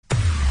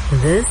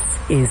This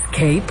is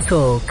Cape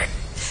Talk.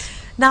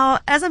 Now,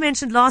 as I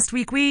mentioned last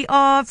week, we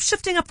are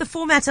shifting up the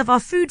format of our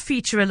food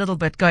feature a little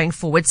bit going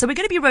forward. So we're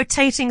going to be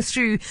rotating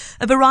through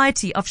a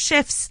variety of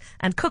chefs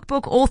and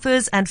cookbook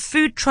authors and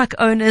food truck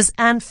owners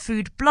and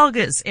food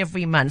bloggers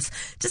every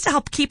month, just to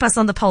help keep us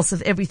on the pulse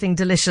of everything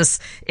delicious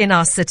in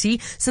our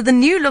city. So the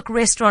New Look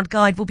Restaurant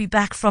Guide will be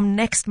back from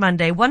next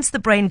Monday, once the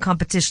Brain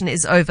competition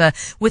is over,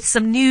 with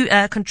some new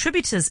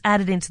contributors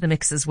added into the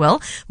mix as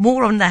well.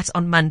 More on that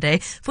on Monday.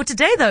 For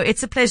today, though,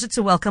 it's a pleasure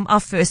to welcome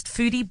our first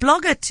foodie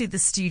blogger to the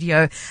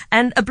studio,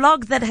 and a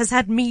blog that has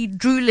had me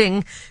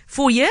drooling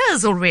for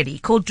years already,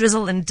 called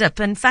Drizzle and Dip.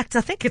 In fact,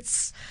 I think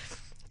it's,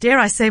 dare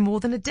I say,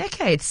 more than a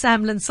decade.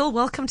 Sam Linsell,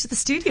 welcome to the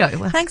studio.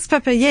 Thanks,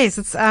 Pippa. Yes,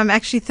 it's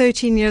actually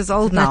 13 years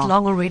old now. That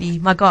long already,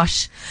 my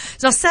gosh.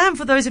 So Sam,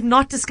 for those who've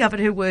not discovered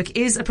her work,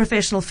 is a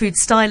professional food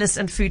stylist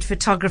and food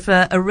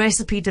photographer, a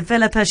recipe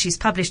developer. She's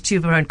published 2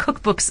 of her own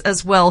cookbooks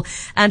as well.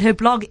 And her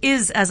blog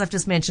is, as I've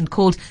just mentioned,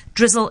 called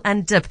Drizzle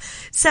and Dip.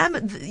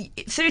 Sam,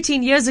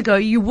 13 years ago,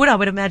 you would, I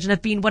would imagine,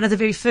 have been one of the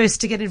very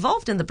first to get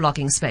involved in the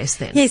blogging space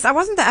then. Yes, I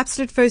wasn't the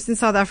absolute first in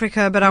South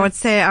Africa, but I would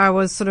say I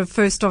was sort of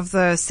first of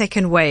the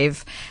second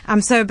wave.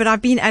 But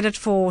I've been at it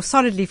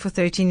solidly for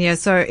 13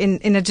 years. So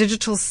in a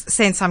digital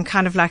sense, I'm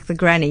kind of like the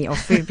granny of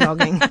food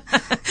blogging.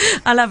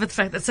 I love the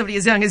fact that somebody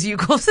as young as you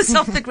calls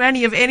herself the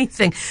granny of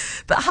anything.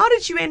 But how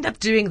did you end up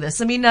doing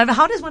this? I mean,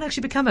 how does one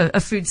actually become a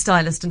food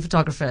stylist and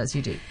photographer as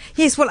you do?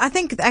 Yes, well, I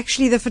think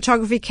actually the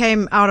photography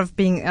came out of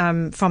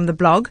being from the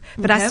blog.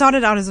 But I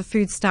started out as a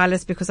food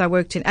stylist because I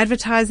worked in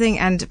advertising,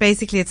 and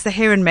basically it's the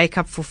hair and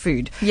makeup for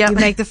food. Yep. You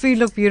make the food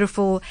look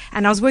beautiful.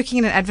 And I was working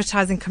in an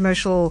advertising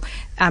commercial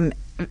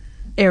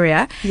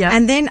area. Yep.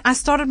 And then I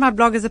started my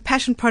blog as a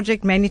passion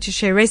project, mainly to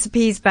share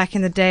recipes. Back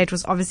in the day, it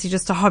was obviously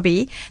just a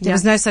hobby. There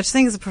was no such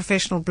thing as a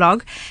professional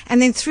blog.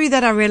 And then through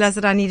that, I realized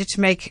that I needed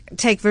to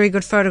take very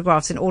good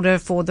photographs in order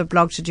for the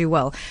blog to do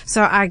well.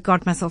 So I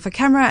got myself a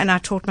camera and I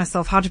taught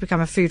myself how to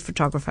become a food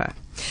photographer.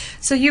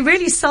 So you're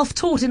really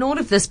self-taught in all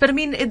of this. But I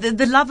mean,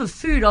 the love of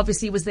food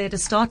obviously was there to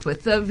start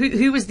with.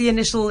 Who was the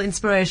initial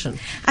inspiration?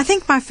 I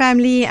think my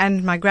family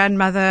and my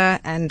grandmother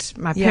and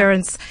my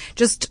parents,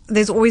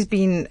 there's always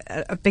been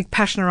a big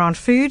passion around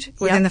food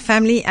within the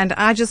family, and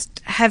I just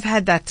have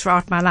had that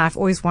throughout my life.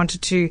 Always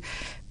wanted to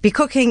be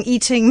cooking,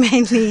 eating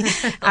mainly.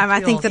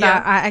 I think that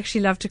I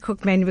actually love to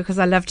cook mainly because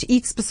I love to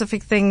eat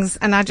specific things,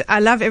 and I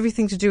love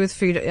everything to do with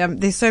food.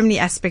 There's so many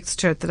aspects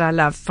to it that I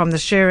love, from the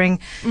sharing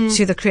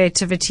to the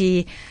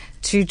creativity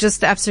to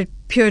just the absolute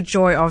pure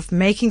joy of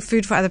making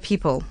food for other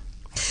people.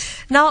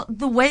 Now,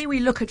 the way we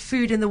look at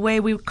food and the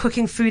way we're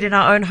cooking food in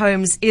our own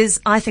homes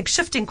is, I think,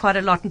 shifting quite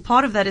a lot. And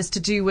part of that is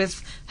to do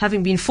with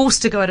having been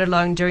forced to go it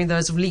alone during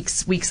those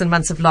weeks and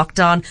months of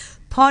lockdown.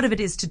 Part of it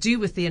is to do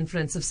with the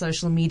influence of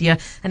social media,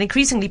 and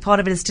increasingly part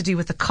of it is to do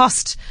with the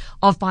cost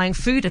of buying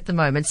food at the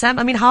moment. Sam,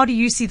 I mean, how do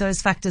you see those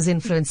factors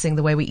influencing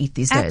the way we eat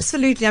these days?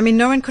 Absolutely. I mean,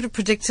 no one could have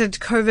predicted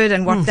COVID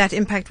and what that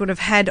impact would have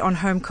had on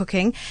home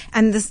cooking,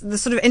 and the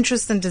sort of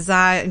interest and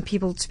desire in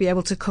people to be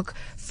able to cook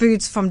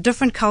foods from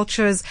different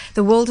cultures.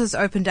 The world has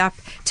opened up.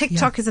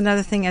 TikTok is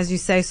another thing, as you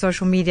say,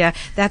 social media,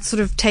 that's sort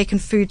of taken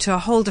food to a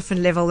whole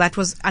different level. That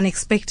was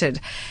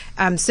unexpected.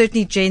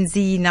 Certainly Gen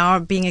Z now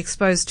being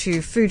exposed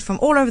to food from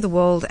all over the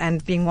world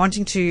and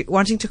wanting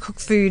to cook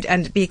food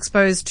and be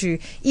exposed to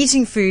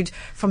eating food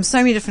from so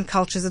many different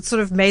cultures. It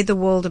sort of made the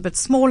world a bit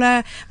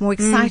smaller, more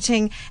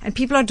exciting, and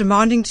people are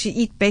demanding to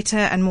eat better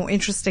and more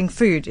interesting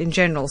food in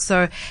general.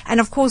 So, and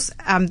of course,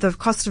 the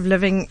cost of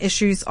living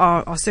issues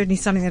are certainly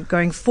something that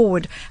going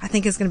forward I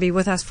think is going to be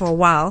with us for a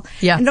while.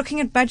 Yeah. And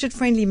looking at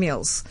budget-friendly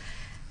meals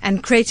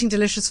and creating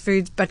delicious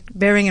foods, but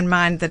bearing in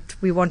mind that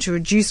we want to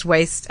reduce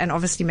waste and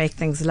obviously make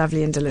things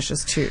lovely and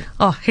delicious too.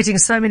 Oh, hitting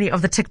so many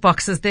of the tick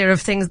boxes there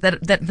of things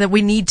that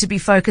we need to be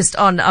focused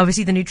on.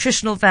 Obviously the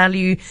nutritional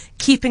value,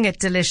 keeping it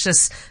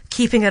delicious,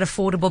 keeping it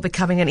affordable,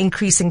 becoming an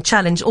increasing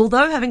challenge.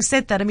 Although, having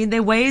said that, I mean, there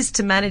are ways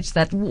to manage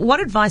that. What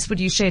advice would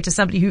you share to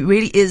somebody who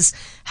really is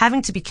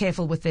having to be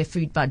careful with their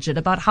food budget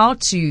about how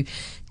to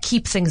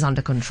keep things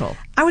under control?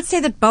 I would say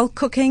that bulk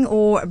cooking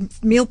or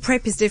meal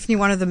prep is definitely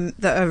one of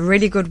the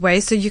really good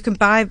ways. So you can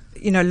buy,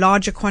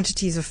 larger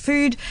quantities of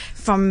food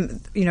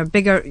from,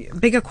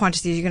 bigger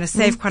quantities. You're going to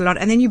save quite a lot.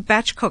 And then you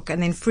batch cook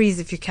and then freeze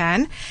if you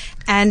can.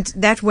 And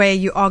that way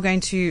you are going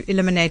to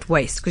eliminate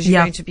waste because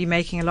you're going to be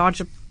making a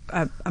larger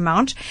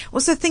amount.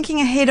 Also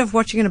thinking ahead of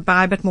what you're going to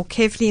buy, but more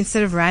carefully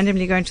instead of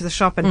randomly going to the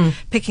shop and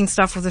picking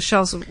stuff off the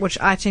shelves, which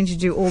I tend to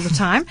do all the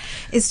time,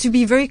 is to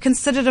be very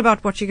considerate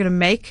about what you're going to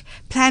make.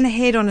 Plan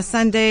ahead on a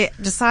Sunday,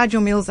 decide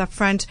your meals up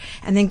front,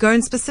 and then go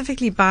and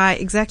specifically buy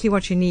exactly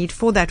what you need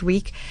for that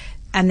week,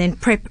 and then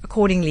prep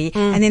accordingly.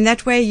 And then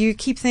that way you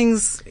keep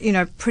things,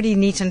 pretty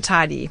neat and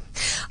tidy.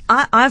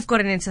 I've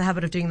gotten into the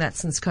habit of doing that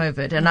since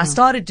COVID, and I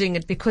started doing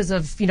it because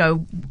of,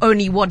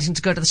 only wanting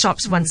to go to the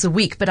shops once a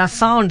week. But I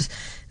found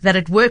that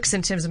it works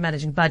in terms of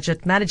managing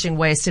budget, managing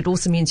waste. It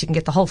also means you can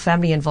get the whole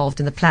family involved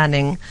in the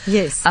planning.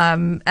 Yes.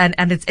 And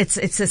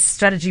it's a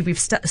strategy we've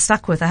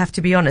stuck with, I have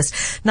to be honest.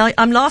 Now,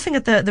 I'm laughing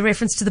at the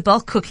reference to the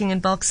bulk cooking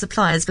and bulk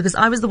supplies, because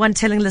I was the one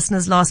telling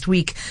listeners last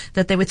week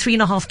that there were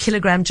 3.5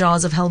 kilogram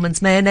jars of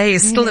Hellmann's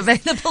mayonnaise still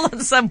available on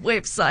some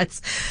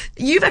websites.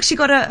 You've actually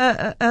got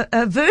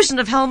a version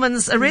of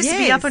Hellmann's, a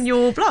recipe up on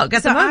your blog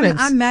at the moment.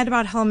 I'm mad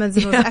about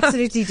Hellmann's. I was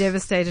absolutely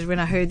devastated when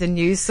I heard the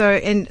news. So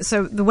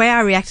the way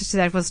I reacted to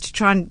that was to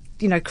try and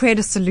create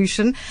a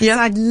solution. Yeah.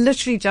 So I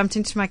literally jumped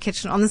into my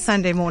kitchen on the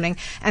Sunday morning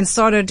and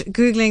started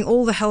Googling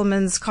all the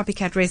Hellmann's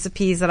copycat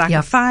recipes that I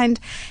could find.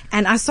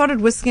 And I started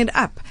whisking it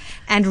up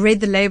and read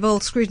the label,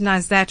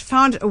 scrutinized that,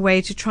 found a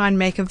way to try and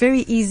make a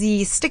very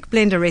easy stick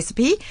blender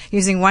recipe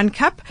using 1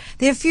 cup.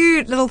 There are a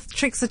few little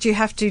tricks that you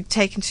have to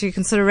take into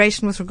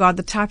consideration with regard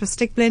to the type of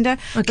stick blender.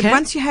 Okay. But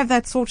once you have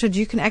that sorted,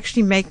 you can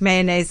actually make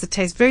mayonnaise that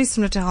tastes very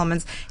similar to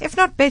Hellmann's, if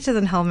not better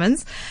than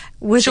Hellmann's,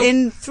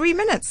 within 3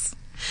 minutes.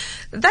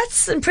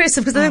 That's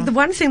impressive, because I think the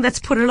one thing that's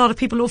put a lot of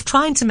people off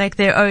trying to make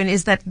their own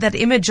is that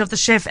image of the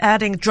chef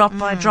adding drop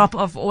by drop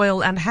of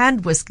oil and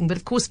hand whisking. But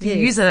of course, if you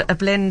use a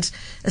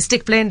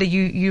stick blender,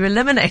 you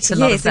eliminate a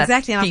lot of that. Yes,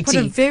 exactly. And I've put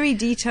a PT. very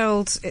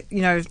detailed,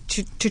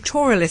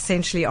 tutorial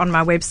essentially on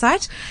my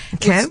website.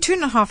 Okay. It's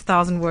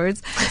 2,500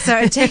 words. So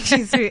it takes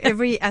you through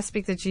every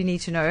aspect that you need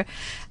to know.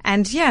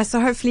 And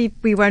so hopefully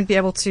we won't be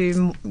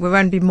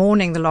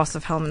mourning the loss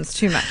of Hellmann's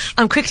too much.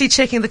 I'm quickly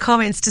checking the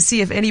comments to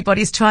see if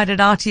anybody's tried it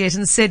out yet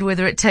and said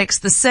whether it takes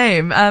the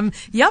same.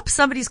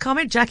 Somebody's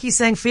comment, Jackie's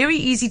saying, very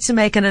easy to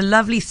make and a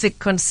lovely thick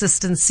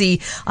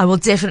consistency. I will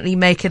definitely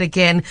make it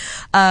again.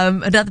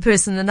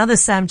 Another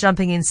Sam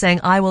jumping in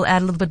saying, I will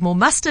add a little bit more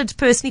mustard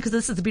personally, because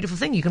this is the beautiful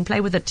thing. You can play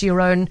with it to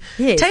your own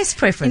taste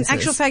preferences. In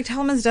actual fact,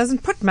 Hellmann's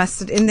doesn't put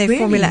mustard in their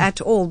formula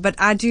at all, but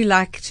I do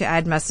like to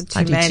add mustard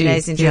to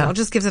mayonnaise in general. It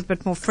just gives it a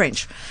bit more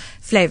French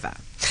flavor.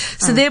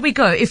 So there we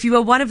go. If you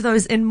are one of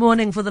those in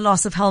mourning for the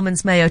loss of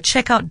Hellmann's mayo,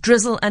 check out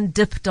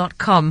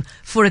drizzleanddip.com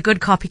for a good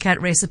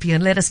copycat recipe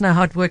and let us know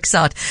how it works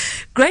out.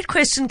 Great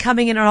question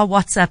coming in on our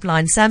WhatsApp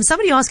line. Sam,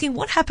 somebody asking,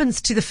 what happens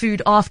to the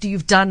food after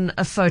you've done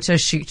a photo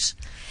shoot?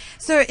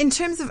 So in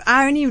terms of,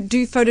 I only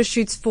do photo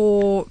shoots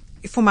for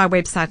my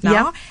website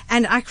now,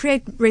 and I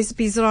create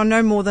recipes that are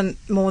no more than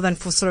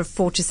for sort of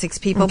 4 to 6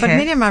 people, but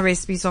many of my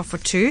recipes are for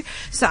 2.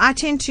 So I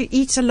tend to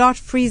eat a lot,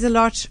 freeze a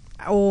lot,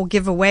 or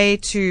give away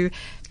to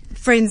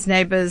friends,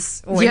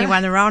 neighbors, or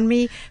anyone around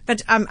me.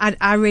 But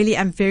I really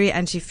am very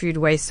anti-food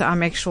waste, so I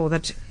make sure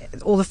that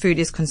all the food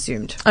is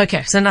consumed.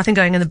 Okay, so nothing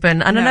going in the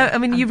bin.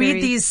 And you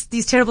read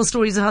these terrible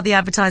stories of how the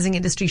advertising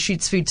industry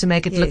shoots food to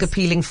make it look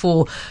appealing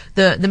for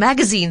the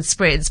magazine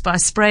spreads by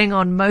spraying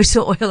on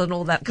motor oil and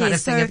all that kind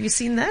of thing. Have you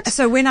seen that?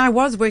 So when I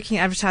was working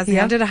advertising,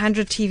 I did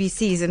 100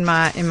 TVCs in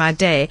my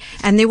day,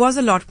 and there was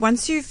a lot.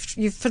 Once you've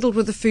fiddled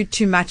with the food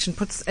too much and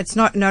it's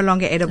no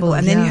longer edible,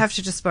 and then you have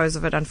to dispose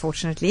of it,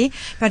 unfortunately.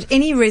 But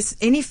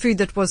any food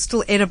that was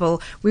still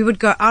edible, we would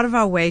go out of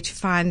our way to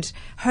find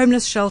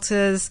homeless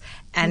shelters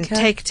and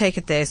take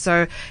it there.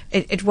 So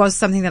it was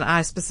something that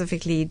I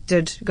specifically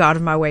did go out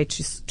of my way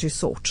to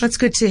sort. That's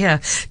good to hear.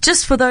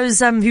 Just for those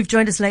who've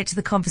joined us late to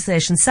the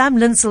conversation, Sam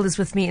Linsell is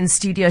with me in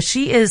studio.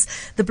 She is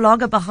the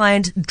blogger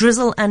behind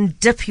Drizzle and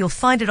Dip. You'll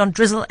find it on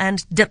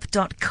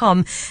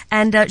drizzleanddip.com.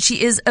 And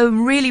she is a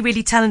really,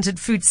 really talented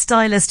food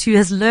stylist who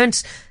has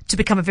learnt to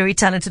become a very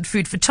talented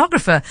food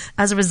photographer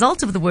as a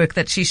result of the work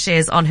that she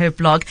shares on her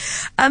blog.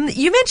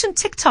 You mentioned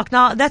TikTok.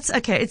 Now, that's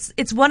okay.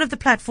 It's one of the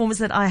platforms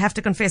that I have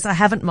to confess I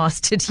haven't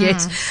mastered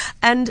yet.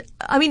 And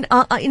I mean,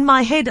 in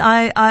my head,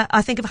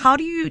 I think of how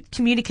do you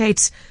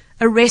communicate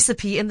a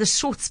recipe in the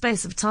short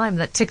space of time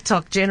that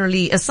TikTok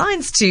generally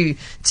assigns to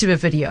a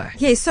video.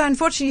 Yeah, so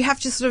unfortunately you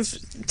have to sort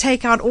of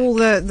take out all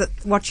the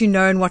what you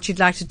know and what you'd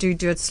like to do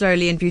it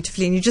slowly and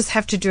beautifully, and you just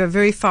have to do a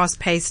very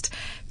fast-paced,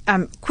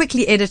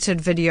 quickly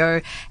edited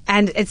video,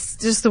 and it's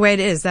just the way it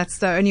is. That's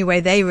the only way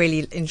they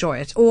really enjoy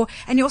it.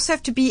 And you also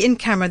have to be in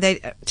camera.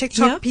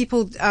 TikTok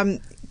people,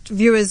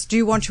 viewers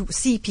do want to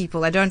see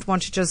people. They don't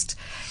want to just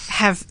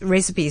have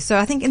recipes. So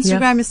I think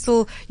Instagram is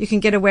still, you can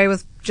get away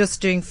with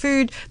just doing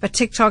food, but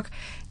TikTok,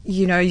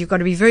 you've got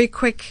to be very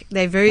quick.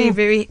 They're very,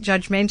 very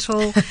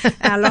judgmental.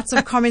 Lots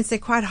of comments. They're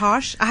quite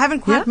harsh. I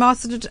haven't quite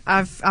mastered it.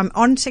 I'm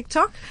on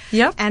TikTok.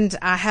 And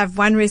I have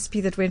one recipe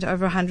that went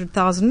over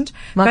 100,000.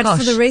 But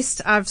for the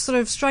rest, I'm sort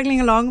of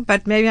struggling along,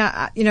 but maybe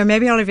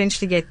I'll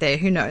eventually get there.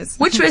 Who knows?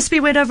 Which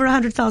recipe went over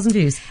 100,000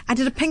 views? I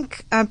did a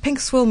pink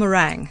swirl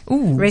meringue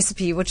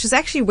recipe, which is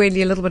actually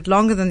weirdly a little bit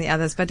longer than the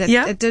others, but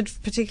it did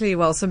particularly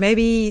well. So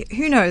maybe,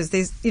 who knows?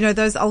 There's,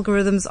 those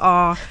algorithms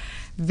are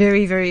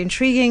very, very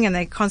intriguing, and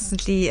they're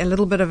constantly a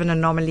little bit of an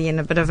anomaly and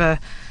a bit of a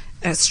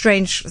a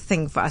strange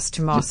thing for us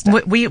to master.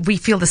 We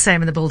feel the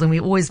same in the building.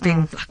 We're always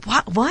being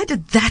like, why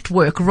did that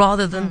work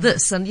rather than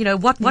this? And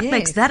what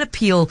makes that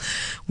appeal?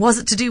 Was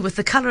it to do with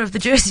the color of the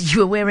jersey you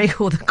were wearing,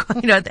 or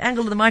the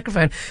angle of the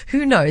microphone?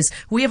 Who knows?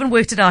 We haven't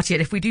worked it out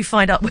yet. If we do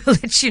find out, we'll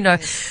let you know.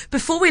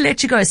 Before we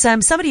let you go,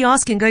 Sam, somebody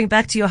asking, going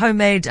back to your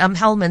homemade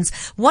Hellmann's,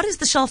 what is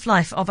the shelf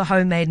life of a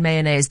homemade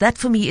mayonnaise? That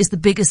for me is the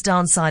biggest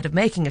downside of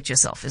making it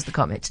yourself, is the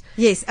comment.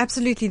 Yes,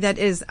 absolutely. That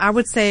is. I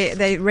would say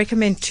they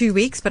recommend 2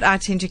 weeks, but I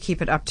tend to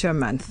keep it up to a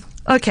month.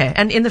 Okay,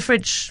 and in the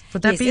fridge,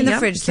 would that be? Yes, in the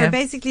fridge. Okay. So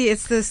basically,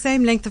 it's the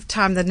same length of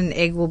time that an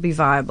egg will be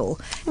viable.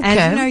 Okay.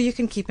 And you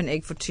can keep an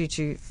egg for 2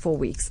 to 4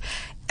 weeks.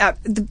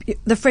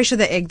 The fresher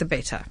the egg, the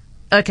better.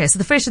 Okay, so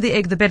the fresher the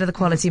egg, the better the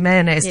quality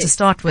mayonnaise to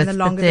start with. And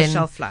the longer the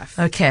shelf life.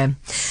 Okay.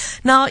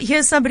 Now,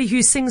 here's somebody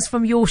who sings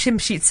from your shim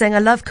sheet saying, I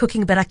love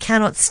cooking, but I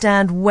cannot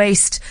stand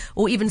waste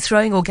or even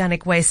throwing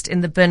organic waste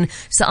in the bin.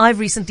 So I've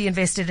recently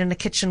invested in a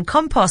kitchen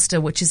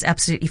composter, which is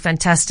absolutely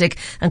fantastic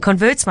and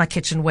converts my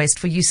kitchen waste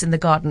for use in the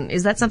garden.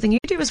 Is that something you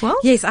do as well?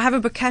 Yes, I have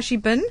a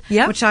bokashi bin,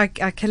 which I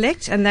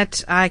collect, and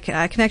that I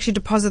can actually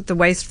deposit the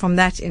waste from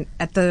that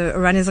at the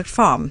Oranjezak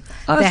farm.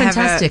 Oh,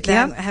 fantastic. They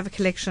have a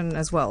collection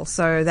as well,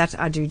 so that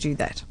I do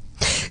that.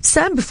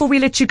 Sam, before we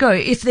let you go,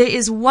 if there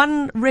is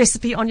one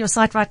recipe on your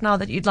site right now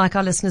that you'd like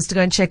our listeners to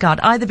go and check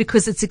out, either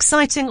because it's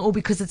exciting or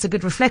because it's a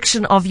good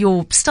reflection of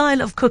your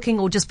style of cooking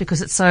or just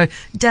because it's so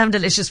damn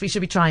delicious we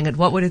should be trying it,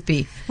 what would it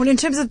be? Well, in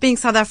terms of being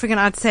South African,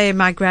 I'd say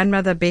my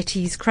grandmother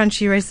Betty's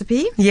crunchy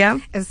recipe. Yeah.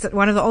 It's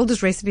one of the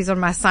oldest recipes on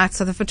my site,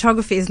 so the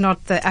photography is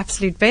not the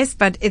absolute best,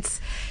 but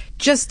it's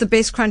just the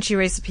best crunchy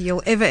recipe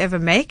you'll ever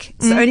make.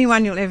 It's the only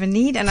one you'll ever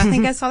need. And I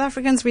think as South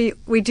Africans, we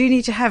do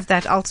need to have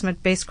that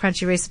ultimate best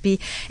crunchy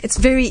recipe. It's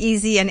very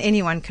easy and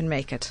anyone can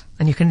make it.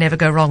 And you can never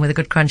go wrong with a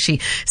good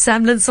crunchy.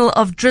 Sam Linsell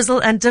of Drizzle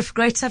and Dip,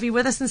 great to have you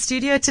with us in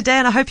studio today.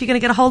 And I hope you're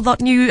going to get a whole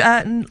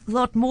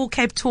lot more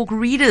Cape Talk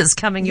readers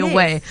coming your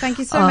way. Thank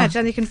you so much.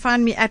 And you can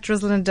find me at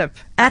Drizzle and Dip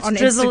at on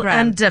Drizzle Instagram.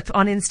 and Dip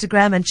on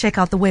Instagram, and check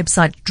out the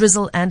website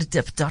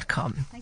drizzleanddip.com.